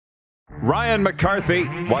Ryan McCarthy,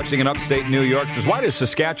 watching in upstate New York, says, why does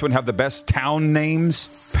Saskatchewan have the best town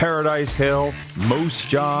names? Paradise Hill, Moose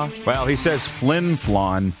Jaw. Well, he says Flin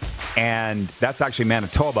Flon, and that's actually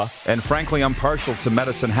Manitoba. And frankly, I'm partial to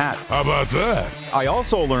Medicine Hat. How about that? I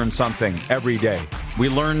also learn something every day. We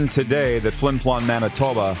learned today that Flin Flon,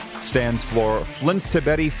 Manitoba stands for Flint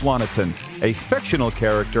Tibeti Floniton, a fictional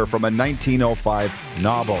character from a 1905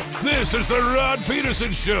 novel. This is the Rod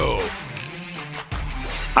Peterson Show.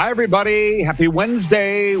 Hi, everybody. Happy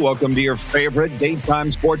Wednesday. Welcome to your favorite daytime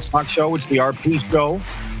sports talk show. It's the RP Show.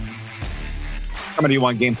 Coming to you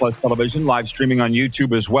on Game Plus Television, live streaming on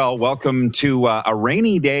YouTube as well. Welcome to a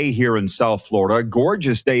rainy day here in South Florida. A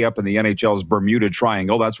gorgeous day up in the NHL's Bermuda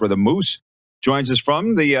Triangle. That's where the Moose joins us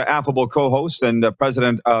from, the affable co-host and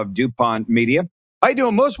president of DuPont Media. How you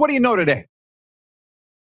doing, Moose? What do you know today?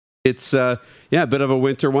 It's a bit of a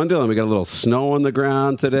winter wonderland. We got a little snow on the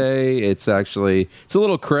ground today. It's a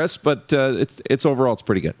little crisp, but it's overall it's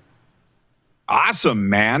pretty good. Awesome,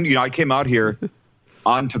 man. You know, I came out here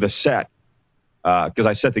onto the set because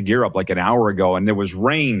I set the gear up like an hour ago, and there was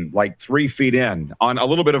rain like 3 feet in on a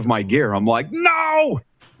little bit of my gear. I'm like, no!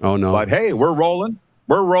 Oh, no. But hey, we're rolling.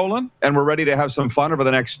 We're rolling, and we're ready to have some fun over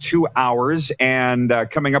the next 2 hours. And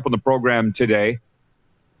coming up on the program today,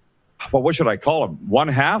 well, what should I call him? One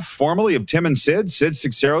half, formally, of Tim and Sid. Sid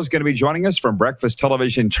Sixero is going to be joining us from Breakfast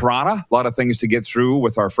Television Toronto. A lot of things to get through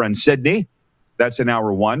with our friend Sydney. That's in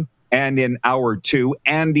hour one. And in hour two,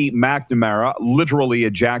 Andy McNamara, literally a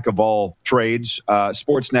jack of all trades,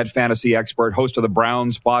 Sportsnet fantasy expert, host of the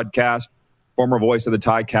Browns podcast, former voice of the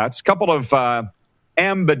Ticats. Couple of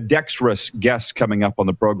ambidextrous guests coming up on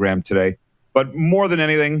the program today. But more than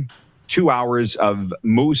anything, 2 hours of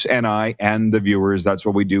Moose and I and the viewers. That's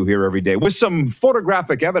what we do here every day. With some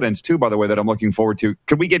photographic evidence, too, by the way, that I'm looking forward to.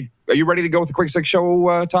 Are you ready to go with the Quick Six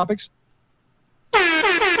Show topics?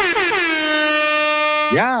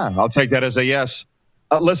 Yeah, I'll take that as a yes.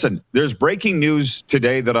 Listen, there's breaking news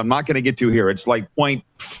today that I'm not going to get to here. It's like point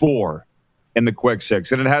 4 in the Quick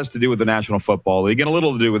Six, and it has to do with the National Football League and a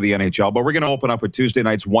little to do with the NHL. But we're going to open up with Tuesday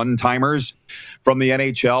night's one-timers from the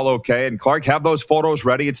NHL, okay? And Clark, have those photos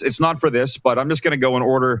ready. It's not for this, but I'm just going to go in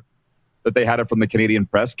order that they had it from the Canadian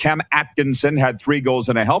press. Cam Atkinson had 3 goals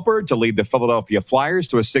and a helper to lead the Philadelphia Flyers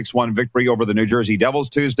to a 6-1 victory over the New Jersey Devils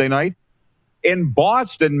Tuesday night. In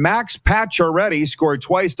Boston, Max Pacioretty scored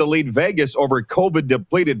twice to lead Vegas over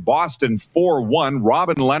COVID-depleted Boston 4-1.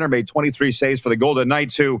 Robin Leonard made 23 saves for the Golden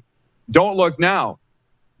Knights, who don't look now,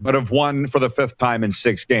 but have won for the 5th time in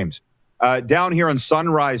 6 games. Down here in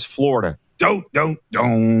Sunrise, Florida.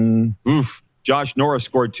 Oof. Josh Norris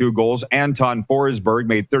scored 2 goals. Anton Forsberg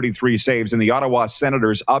made 33 saves, and the Ottawa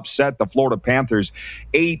Senators upset the Florida Panthers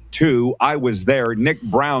 8-2. I was there. Nick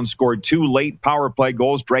Brown scored 2 late power play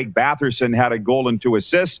goals. Drake Batherson had a goal and 2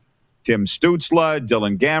 assists. Tim Stützle,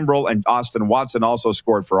 Dylan Gambrell, and Austin Watson also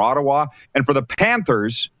scored for Ottawa. And for the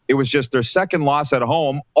Panthers, it was just their second loss at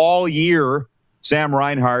home all year. Sam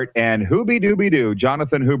Reinhart and Hooby-Dooby-Doo,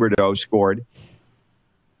 Jonathan Huberdeau scored.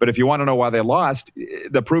 But if you want to know why they lost,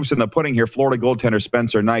 the proof's in the pudding here. Florida goaltender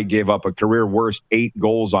Spencer Knight gave up a career-worst 8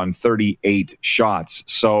 goals on 38 shots.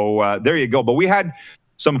 So there you go. But we had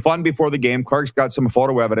some fun before the game. Clark's got some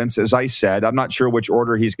photo evidence, as I said. I'm not sure which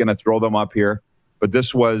order he's going to throw them up here. But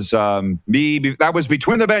this was me. That was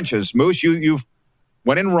between the benches. Moose, you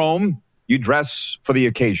when in Rome, you dress for the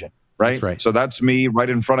occasion, right? That's right. So that's me right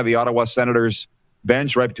in front of the Ottawa Senators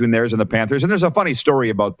bench, right between theirs and the Panthers. And there's a funny story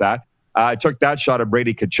about that. I took that shot of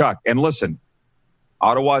Brady Tkachuk. And listen,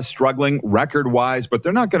 Ottawa's struggling record-wise, but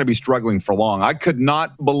they're not going to be struggling for long. I could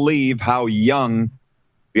not believe how young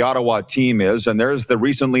the Ottawa team is, and there's the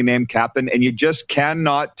recently named captain, and you just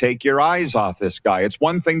cannot take your eyes off this guy. It's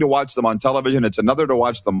one thing to watch them on television. It's another to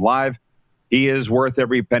watch them live. He is worth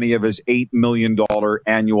every penny of his $8 million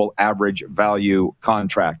annual average value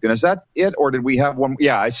contract. And is that it, or did we have one?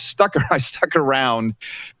 Yeah, I stuck around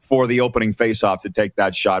for the opening faceoff to take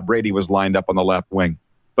that shot. Brady was lined up on the left wing.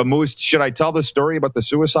 But Moose, should I tell the story about the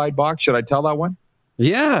suicide box? Should I tell that one?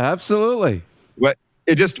 Yeah, absolutely.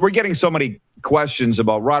 We're getting so many questions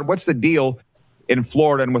about, Rod, what's the deal in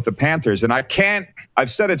Florida and with the Panthers? And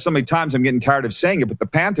I've said it so many times, I'm getting tired of saying it, but the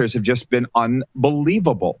Panthers have just been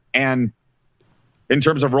unbelievable. And in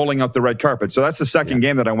terms of rolling out the red carpet. So that's the second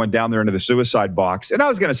game that I went down there into the suicide box. And I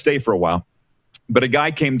was going to stay for a while. But a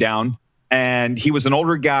guy came down, and he was an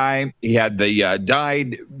older guy. He had the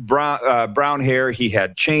dyed brown hair. He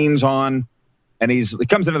had chains on. And he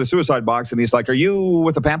comes into the suicide box, and he's like, "Are you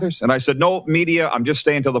with the Panthers?" And I said, "No, media. I'm just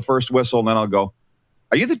staying till the first whistle, and then I'll go."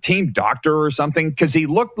 "Are you the team doctor or something?" Because he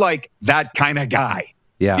looked like that kind of guy.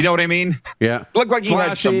 Yeah. You know what I mean? Yeah. Looked like he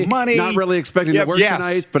had some money. Not really expecting to work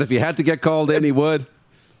tonight, but if he had to get called in, he would.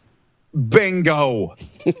 Bingo.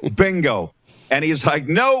 Bingo. And he's like,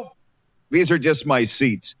 nope, these are just my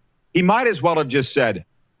seats. He might as well have just said,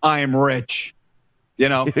 I'm rich. You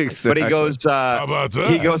know? Exactly. But he goes, How about that?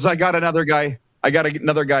 He goes, I got another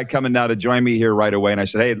guy coming now to join me here right away. And I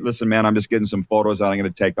said, hey, listen, man, I'm just getting some photos and I'm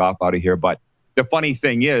going to take off out of here. But the funny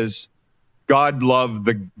thing is, God loved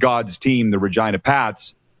God's team, the Regina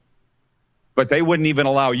Pats, but they wouldn't even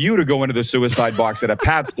allow you to go into the suicide box at a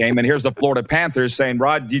Pats game. And here's the Florida Panthers saying,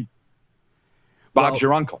 Rod, Bob's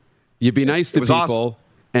your uncle. You be nice to people. Awesome.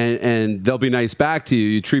 And they'll be nice back to you.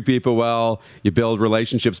 You treat people well. You build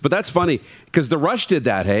relationships. But that's funny because the Rush did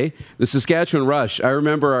that, hey? The Saskatchewan Rush. I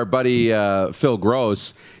remember our buddy Phil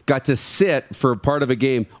Gross got to sit for part of a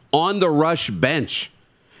game on the Rush bench.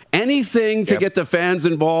 Anything to get the fans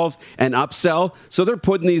involved and upsell. So they're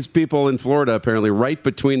putting these people in Florida, apparently, right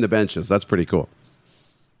between the benches. That's pretty cool.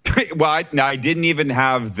 Well, I didn't even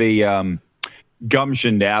have the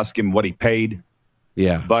gumption to ask him what he paid.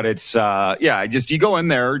 Yeah. But it's, you go in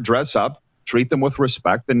there, dress up, treat them with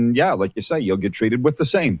respect, and like you say, you'll get treated with the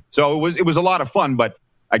same. So it was a lot of fun, but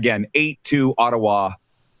again, 8-2 Ottawa.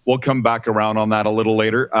 We'll come back around on that a little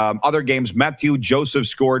later. Other games, Matthew Joseph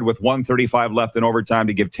scored with 1:35 left in overtime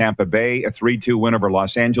to give Tampa Bay a 3-2 win over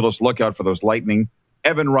Los Angeles. Look out for those Lightning.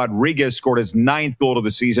 Evan Rodriguez scored his 9th goal of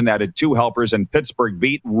the season, added 2 helpers, and Pittsburgh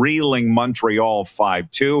beat reeling Montreal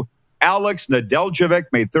 5-2. Alex Nedeljkovic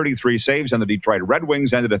made 33 saves, and the Detroit Red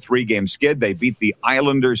Wings ended a 3-game skid. They beat the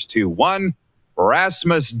Islanders 2-1.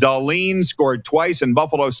 Rasmus Dahlin scored twice, and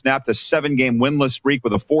Buffalo snapped a 7-game winless streak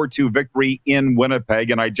with a 4-2 victory in Winnipeg.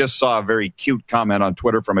 And I just saw a very cute comment on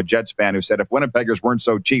Twitter from a Jets fan who said, if Winnipeggers weren't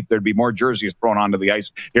so cheap, there'd be more jerseys thrown onto the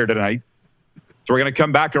ice here tonight. So we're going to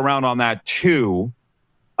come back around on that, too.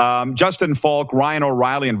 Justin Falk, Ryan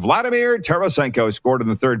O'Reilly, and Vladimir Tarasenko scored in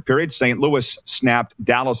the third period. St. Louis snapped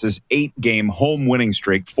Dallas's 8-game home winning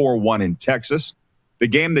streak, 4-1 in Texas. The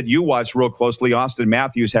game that you watched real closely, Austin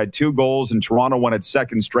Matthews had 2 goals, and Toronto won its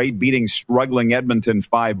second straight, beating struggling Edmonton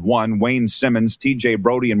 5-1. Wayne Simmons, TJ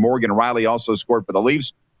Brody, and Morgan Riley also scored for the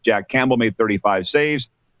Leafs. Jack Campbell made 35 saves.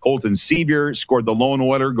 Colton Sevier scored the lone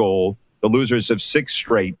Oiler goal. The losers have 6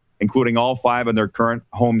 straight, including all 5 in their current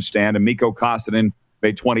homestand, and Mikko Koskinen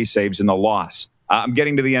made 20 saves in the loss. I'm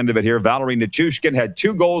getting to the end of it here. Valerie Nichushkin had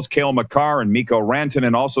 2 goals. Cale Makar and Mikko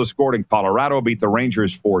Rantanen also scored in Colorado, beat the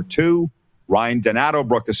Rangers 4-2. Ryan Donato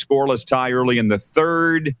broke a scoreless tie early in the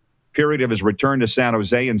third period of his return to San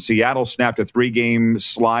Jose, and Seattle snapped a 3-game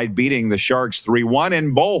slide, beating the Sharks 3-1.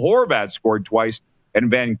 And Bo Horvat scored twice, and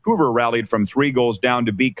Vancouver rallied from 3 goals down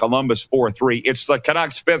to beat Columbus 4-3. It's the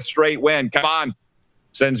Canucks' 5th straight win. Come on.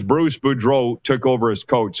 Since Bruce Boudreau took over as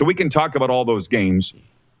coach. So we can talk about all those games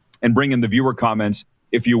and bring in the viewer comments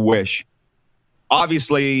if you wish.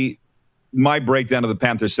 Obviously, my breakdown of the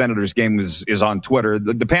Panthers-Senators game is on Twitter.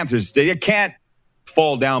 The Panthers, they can't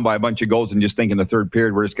fall down by a bunch of goals and just think in the third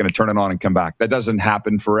period we're just going to turn it on and come back. That doesn't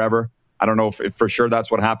happen forever. I don't know if for sure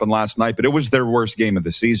that's what happened last night, but it was their worst game of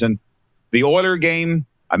the season. The Oiler game,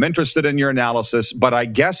 I'm interested in your analysis, but I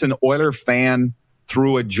guess an Oiler fan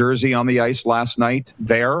threw a jersey on the ice last night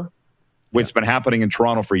there, which has been happening in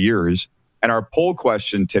Toronto for years. And our poll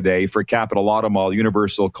question today for Capital Auto Mall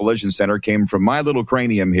Universal Collision Center came from my little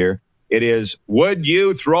cranium here. It is, would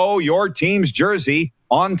you throw your team's jersey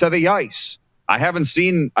onto the ice? I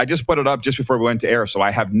just put it up just before we went to air, so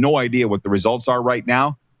I have no idea what the results are right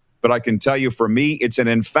now. But I can tell you, for me, it's an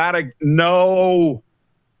emphatic no.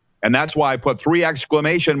 And that's why I put 3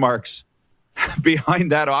 exclamation marks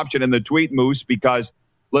behind that option in the tweet, Moose, because,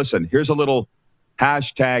 listen, here's a little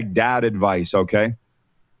hashtag dad advice, okay?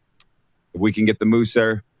 If we can get the Moose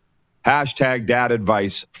there. Hashtag dad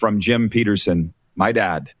advice from Jim Peterson, my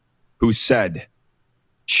dad, who said,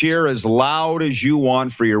 cheer as loud as you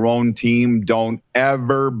want for your own team. Don't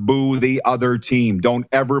ever boo the other team. Don't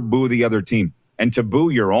ever boo the other team. And to boo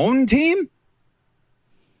your own team?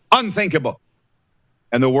 Unthinkable.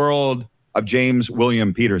 In the world of James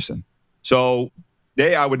William Peterson. So,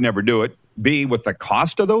 A, I would never do it. B, with the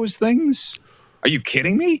cost of those things? Are you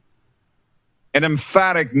kidding me? An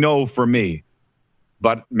emphatic no for me.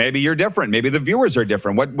 But maybe you're different. Maybe the viewers are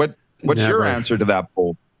different. What's your answer to that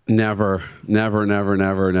poll? Never. I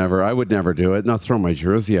would never do it. Not throw my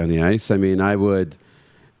jersey on the ice. I mean, I would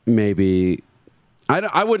maybe...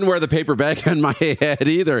 I wouldn't wear the paper bag on my head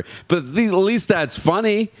either. But at least that's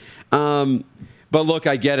funny. But look,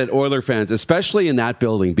 I get it, Oiler fans, especially in that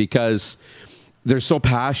building, because they're so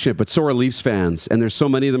passionate, but so are Leafs fans. And there's so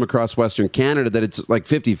many of them across Western Canada that it's like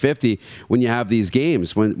 50-50 when you have these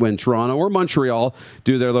games. When Toronto or Montreal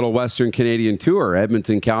do their little Western Canadian tour,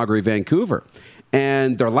 Edmonton, Calgary, Vancouver.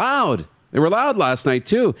 And they're loud. They were loud last night,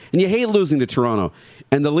 too. And you hate losing to Toronto.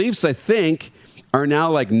 And the Leafs, I think, are now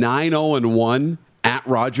like 9-0-1 at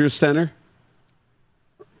Rogers Centre.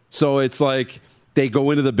 So it's like they go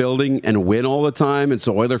into the building and win all the time. And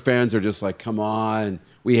so Oiler fans are just like, come on.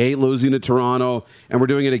 We hate losing to Toronto, and we're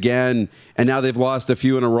doing it again. And now they've lost a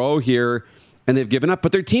few in a row here, and they've given up.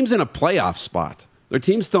 But their team's in a playoff spot. Their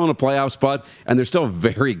team's still in a playoff spot, and they're still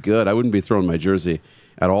very good. I wouldn't be throwing my jersey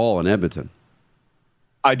at all in Edmonton.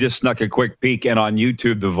 I just snuck a quick peek, and on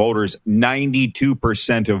YouTube, the voters,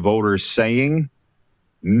 92% of voters saying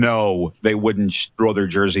no, they wouldn't throw their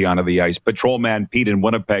jersey onto the ice. Patrolman Pete in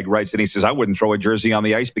Winnipeg writes, and he says, I wouldn't throw a jersey on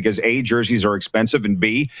the ice because A, jerseys are expensive, and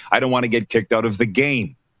B, I don't want to get kicked out of the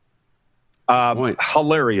game.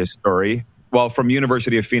 Hilarious story. Well, from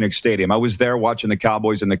University of Phoenix Stadium. I was there watching the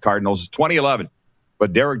Cowboys and the Cardinals 2011,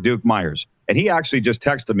 but Derek Duke Myers. And he actually just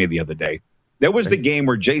texted me the other day. There was the game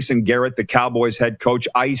where Jason Garrett, the Cowboys head coach,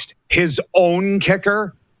 iced his own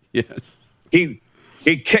kicker. Yes.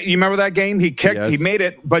 He kicked, you remember that game? He kicked, yes. He made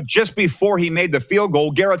it, but just before he made the field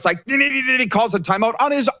goal, Garrett's like, he calls a timeout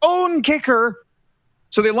on his own kicker.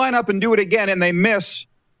 So they line up and do it again, and they miss.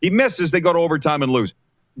 He misses, they go to overtime and lose.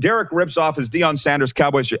 Derek rips off his Deion Sanders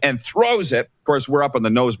Cowboys shirt and throws it. Of course, we're up on the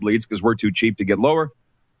nosebleeds because we're too cheap to get lower.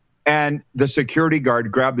 And the security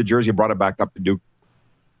guard grabbed the jersey and brought it back up to Duke.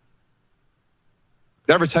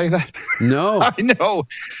 Did I ever tell you that? No. I know.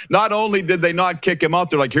 Not only did they not kick him out,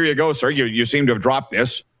 they're like, here you go, sir. You seem to have dropped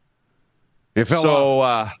this. It fell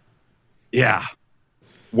off. Yeah.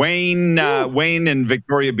 Wayne in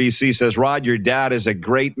Victoria, BC says, Rod, your dad is a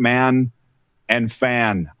great man and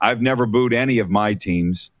fan. I've never booed any of my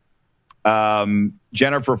teams.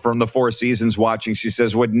 Jennifer from the Four Seasons watching, she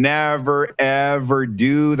says, would never, ever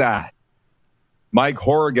do that. Mike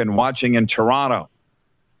Horrigan watching in Toronto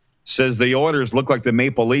says the Oilers look like the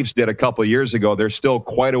Maple Leafs did a couple years ago. They're still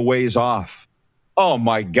quite a ways off. Oh,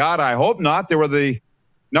 my God, I hope not. They were the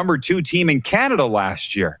number 2 team in Canada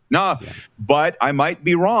last year. No, yeah. But I might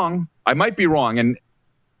be wrong. And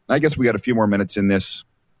I guess we got a few more minutes in this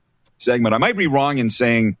segment. I might be wrong in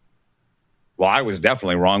saying, well, I was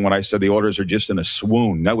definitely wrong when I said the Oilers are just in a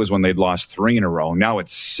swoon. That was when they'd lost 3 in a row. Now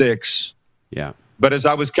it's 6. Yeah. But as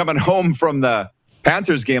I was coming home from the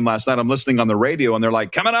Panthers game last night, I'm listening on the radio, and they're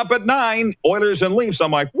like, coming up at 9, Oilers and Leafs.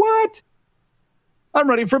 I'm like, what? I'm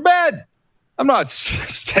ready for bed. I'm not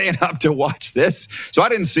staying up to watch this. So I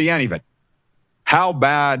didn't see any of it. How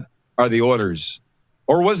bad are the Oilers?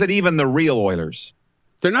 Or was it even the real Oilers?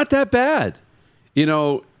 They're not that bad. You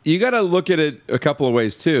know, you got to look at it a couple of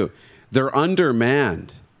ways, too. They're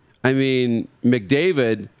undermanned. I mean,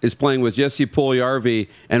 McDavid is playing with Jesse Puljujarvi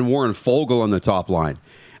and Warren Foegele on the top line.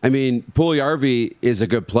 I mean, Puljujarvi is a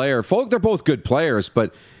good player. They're both good players,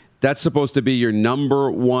 but that's supposed to be your number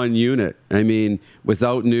 1 unit. I mean,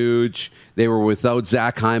 without Nuge, they were without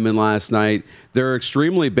Zach Hyman last night. They're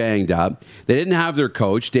extremely banged up. They didn't have their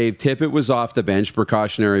coach. Dave Tippett was off the bench,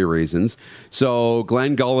 precautionary reasons. So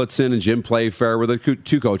Glenn Gulletson and Jim Playfair were the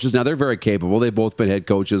 2 coaches. Now, they're very capable. They've both been head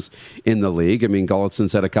coaches in the league. I mean,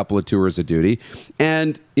 Gulletson's had a couple of tours of duty.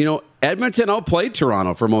 And, you know, Edmonton outplayed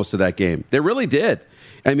Toronto for most of that game. They really did.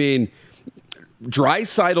 I mean,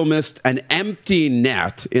 Draisaitl missed an empty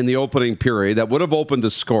net in the opening period that would have opened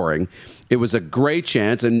the scoring. It was a great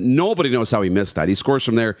chance, and nobody knows how he missed that. He scores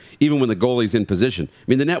from there even when the goalie's in position. I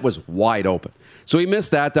mean, the net was wide open. So he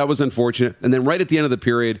missed that. That was unfortunate. And then right at the end of the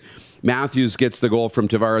period, Matthews gets the goal from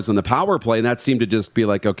Tavares on the power play, and that seemed to just be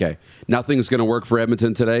like, okay, nothing's going to work for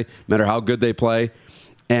Edmonton today, no matter how good they play.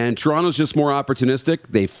 And Toronto's just more opportunistic.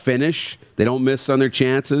 They finish. They don't miss on their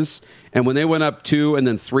chances. And when they went up 2 and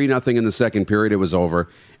then 3-0 in the second period, it was over.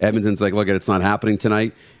 Edmonton's like, look, it's not happening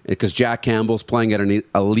tonight because Jack Campbell's playing at an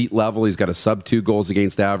elite level. He's got a sub-2 goals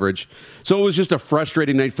against average. So it was just a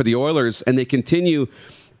frustrating night for the Oilers, and they continue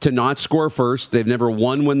to not score first. They've never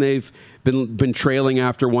won when they've been trailing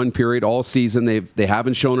after one period all season. They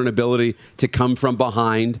haven't shown an ability to come from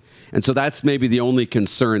behind. And so that's maybe the only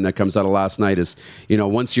concern that comes out of last night is, you know,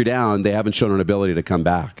 once you're down, they haven't shown an ability to come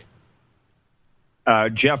back.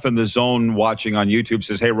 Jeff in the Zone watching on YouTube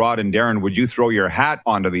says, hey, Rod and Darren, would you throw your hat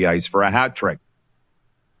onto the ice for a hat trick?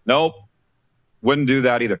 Nope. Wouldn't do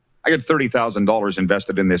that either. I got $30,000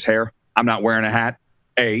 invested in this hair. I'm not wearing a hat,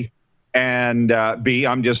 A. And B,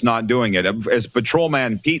 I'm just not doing it. As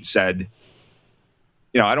Patrolman Pete said,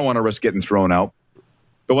 you know, I don't want to risk getting thrown out.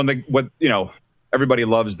 But everybody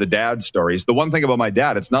loves the dad stories. The one thing about my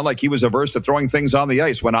dad, it's not like he was averse to throwing things on the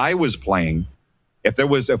ice. When I was playing,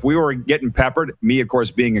 If we were getting peppered, me, of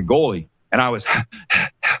course, being a goalie, and I was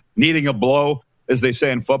needing a blow, as they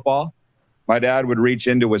say in football, my dad would reach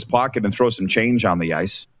into his pocket and throw some change on the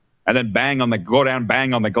ice, and then bang on the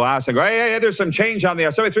glass and go, hey, there's some change on the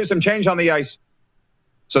ice. Somebody threw some change on the ice.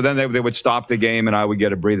 So then they would stop the game, and I would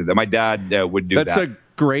get a breather. My dad would do that. That's a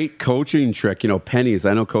great coaching trick. Pennies.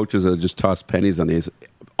 I know coaches that just toss pennies on these.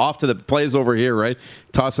 Off to the plays over here, right?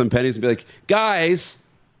 Toss some pennies and be like, guys,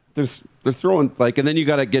 they're throwing, and then you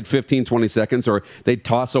got to get 15, 20 seconds, or they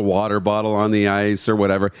toss a water bottle on the ice or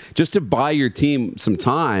whatever, just to buy your team some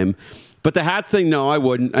time. But the hat thing, no, I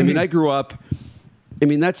wouldn't. I mean, I grew up,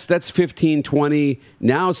 that's 15, 20.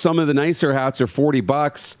 Now some of the nicer hats are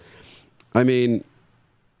 $40. I mean,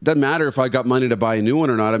 doesn't matter if I got money to buy a new one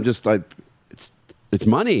or not. It's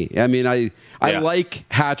money. I mean, I like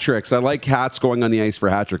hat tricks. I like hats going on the ice for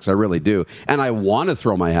hat tricks. I really do. And I want to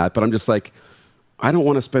throw my hat, but I'm just like, I don't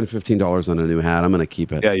want to spend $15 on a new hat. I'm going to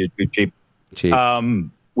keep it. Yeah, you're cheap. Cheap.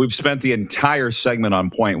 We've spent the entire segment on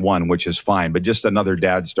point one, which is fine, but just another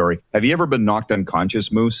dad story. Have you ever been knocked unconscious,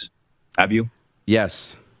 Moose? Have you?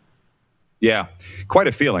 Yes. Yeah, quite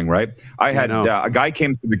a feeling, right? I had a guy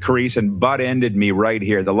came through the crease and butt-ended me right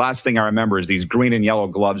here. The last thing I remember is these green and yellow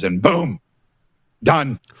gloves, and boom,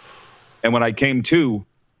 done. And when I came to,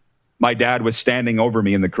 my dad was standing over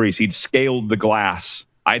me in the crease. He'd scaled the glass.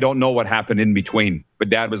 I don't know what happened in between, but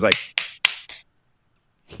Dad was like,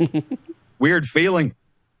 weird feeling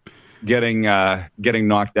getting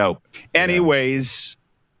knocked out. Anyways,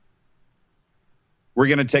 we're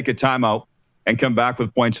going to take a timeout and come back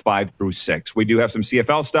with points 5 through 6. We do have some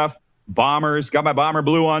CFL stuff. Bombers, got my Bomber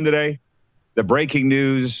Blue on today. The breaking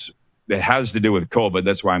news that has to do with COVID.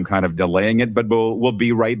 That's why I'm kind of delaying it, but we'll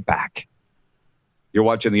be right back. You're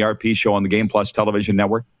watching the RP Show on the Game Plus Television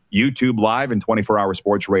Network, YouTube Live, and 24-hour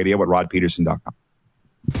sports radio at rodpeterson.com.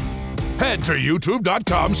 Head to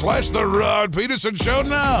youtube.com/The Rod Peterson Show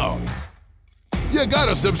now. You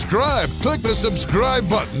gotta subscribe. Click the subscribe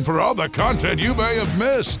button for all the content you may have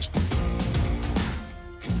missed.